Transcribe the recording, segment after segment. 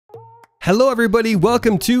Hello everybody,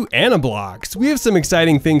 welcome to Blox. We have some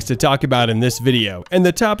exciting things to talk about in this video, and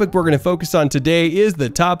the topic we're going to focus on today is the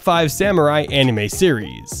top 5 samurai anime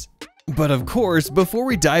series. But of course, before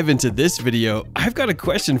we dive into this video, I've got a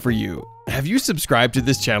question for you. Have you subscribed to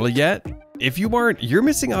this channel yet? If you aren't, you're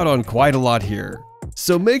missing out on quite a lot here.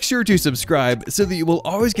 So make sure to subscribe so that you will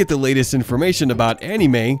always get the latest information about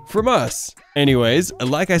anime from us. Anyways,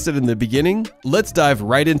 like I said in the beginning, let's dive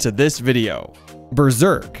right into this video.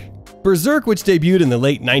 Berserk. Berserk, which debuted in the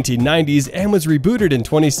late 1990s and was rebooted in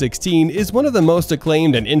 2016, is one of the most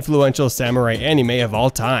acclaimed and influential samurai anime of all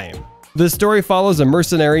time. The story follows a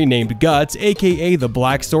mercenary named Guts, aka the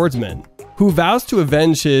Black Swordsman, who vows to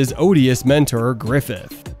avenge his odious mentor,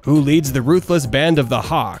 Griffith, who leads the ruthless band of the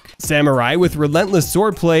Hawk, samurai with relentless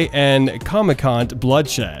swordplay and concomitant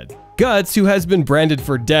bloodshed. Guts, who has been branded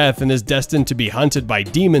for death and is destined to be hunted by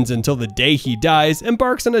demons until the day he dies,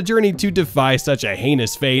 embarks on a journey to defy such a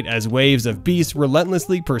heinous fate as waves of beasts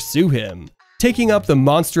relentlessly pursue him. Taking up the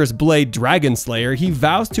monstrous blade Dragon Slayer, he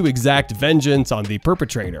vows to exact vengeance on the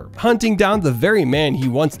perpetrator, hunting down the very man he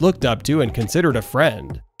once looked up to and considered a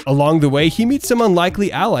friend. Along the way, he meets some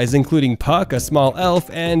unlikely allies including Puck, a small elf,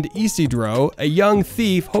 and Isidro, a young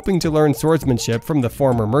thief hoping to learn swordsmanship from the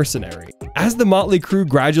former mercenary. As the motley crew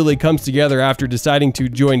gradually comes together after deciding to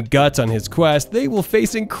join Guts on his quest, they will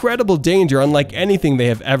face incredible danger unlike anything they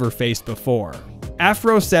have ever faced before.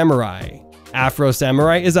 Afro Samurai. Afro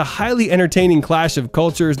Samurai is a highly entertaining clash of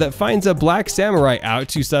cultures that finds a black samurai out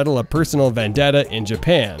to settle a personal vendetta in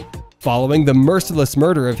Japan, following the merciless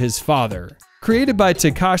murder of his father. Created by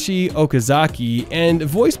Takashi Okazaki and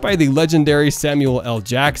voiced by the legendary Samuel L.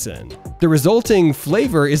 Jackson, the resulting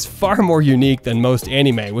flavor is far more unique than most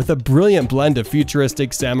anime, with a brilliant blend of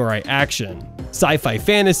futuristic samurai action, sci-fi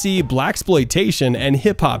fantasy, blaxploitation, and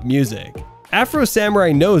hip-hop music. Afro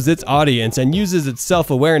Samurai knows its audience and uses its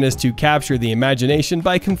self-awareness to capture the imagination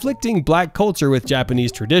by conflicting black culture with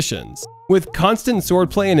Japanese traditions. With constant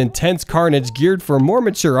swordplay and intense carnage geared for more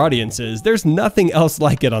mature audiences, there's nothing else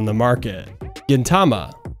like it on the market.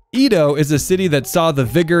 Gintama. Edo is a city that saw the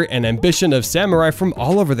vigor and ambition of samurai from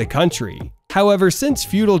all over the country. However, since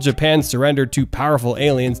feudal Japan surrendered to powerful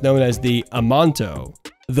aliens known as the Amanto,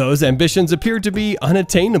 those ambitions appeared to be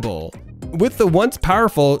unattainable. With the once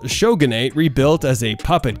powerful shogunate rebuilt as a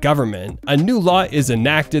puppet government, a new law is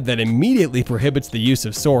enacted that immediately prohibits the use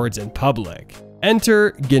of swords in public.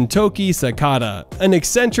 Enter Gintoki Sakata, an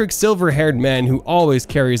eccentric silver-haired man who always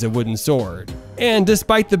carries a wooden sword, and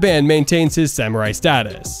despite the ban maintains his samurai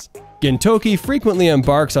status. Gintoki frequently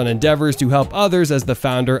embarks on endeavors to help others as the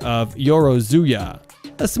founder of Yorozuya,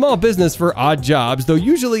 a small business for odd jobs, though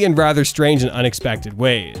usually in rather strange and unexpected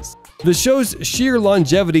ways. The show's sheer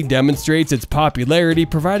longevity demonstrates its popularity,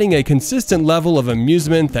 providing a consistent level of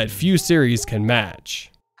amusement that few series can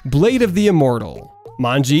match. Blade of the Immortal.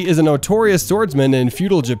 Manji is a notorious swordsman in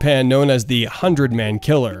feudal Japan known as the 100-Man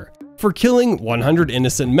Killer, for killing 100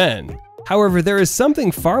 innocent men. However, there is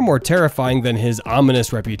something far more terrifying than his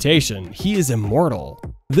ominous reputation. He is immortal.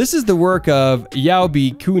 This is the work of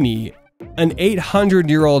Yaobi Kuni, an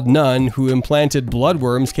 800-year-old nun who implanted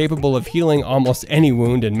bloodworms capable of healing almost any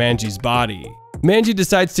wound in Manji's body. Manji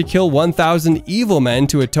decides to kill 1,000 evil men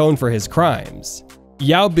to atone for his crimes.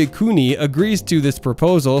 Yaobikuni agrees to this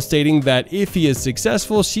proposal, stating that if he is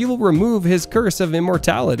successful, she will remove his curse of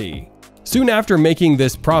immortality. Soon after making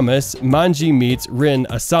this promise, Manji meets Rin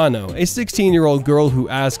Asano, a 16-year-old girl who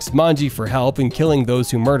asks Manji for help in killing those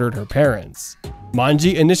who murdered her parents.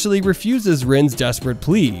 Manji initially refuses Rin's desperate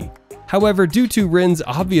plea. However, due to Rin's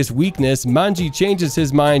obvious weakness, Manji changes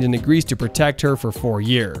his mind and agrees to protect her for 4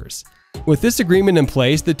 years. With this agreement in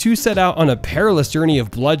place, the two set out on a perilous journey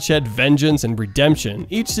of bloodshed, vengeance, and redemption,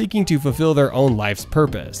 each seeking to fulfill their own life's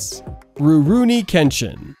purpose. Rurouni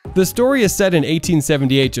Kenshin. The story is set in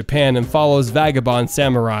 1878 Japan and follows vagabond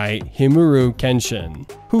samurai Himuro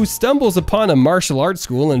Kenshin, who stumbles upon a martial arts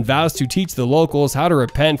school and vows to teach the locals how to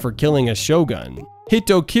repent for killing a shogun.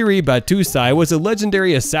 Hitokiri Batusai was a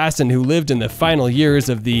legendary assassin who lived in the final years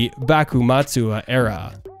of the Bakumatsu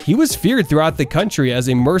era. He was feared throughout the country as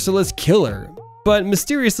a merciless killer, but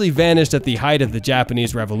mysteriously vanished at the height of the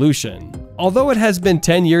Japanese Revolution. Although it has been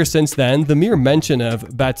 10 years since then, the mere mention of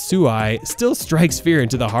Batusai still strikes fear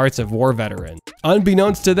into the hearts of war veterans.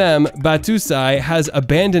 Unbeknownst to them, Batusai has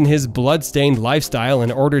abandoned his blood-stained lifestyle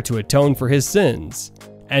in order to atone for his sins.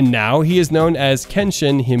 And now he is known as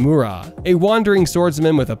Kenshin Himura, a wandering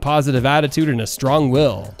swordsman with a positive attitude and a strong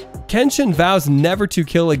will. Kenshin vows never to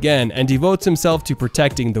kill again and devotes himself to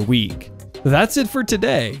protecting the weak. That's it for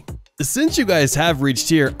today. Since you guys have reached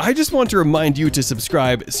here, I just want to remind you to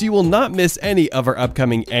subscribe so you will not miss any of our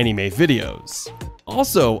upcoming anime videos.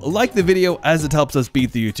 Also, like the video as it helps us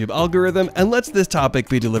beat the YouTube algorithm and lets this topic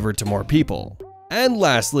be delivered to more people. And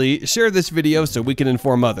lastly, share this video so we can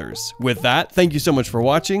inform others. With that, thank you so much for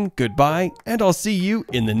watching, goodbye, and I'll see you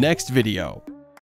in the next video.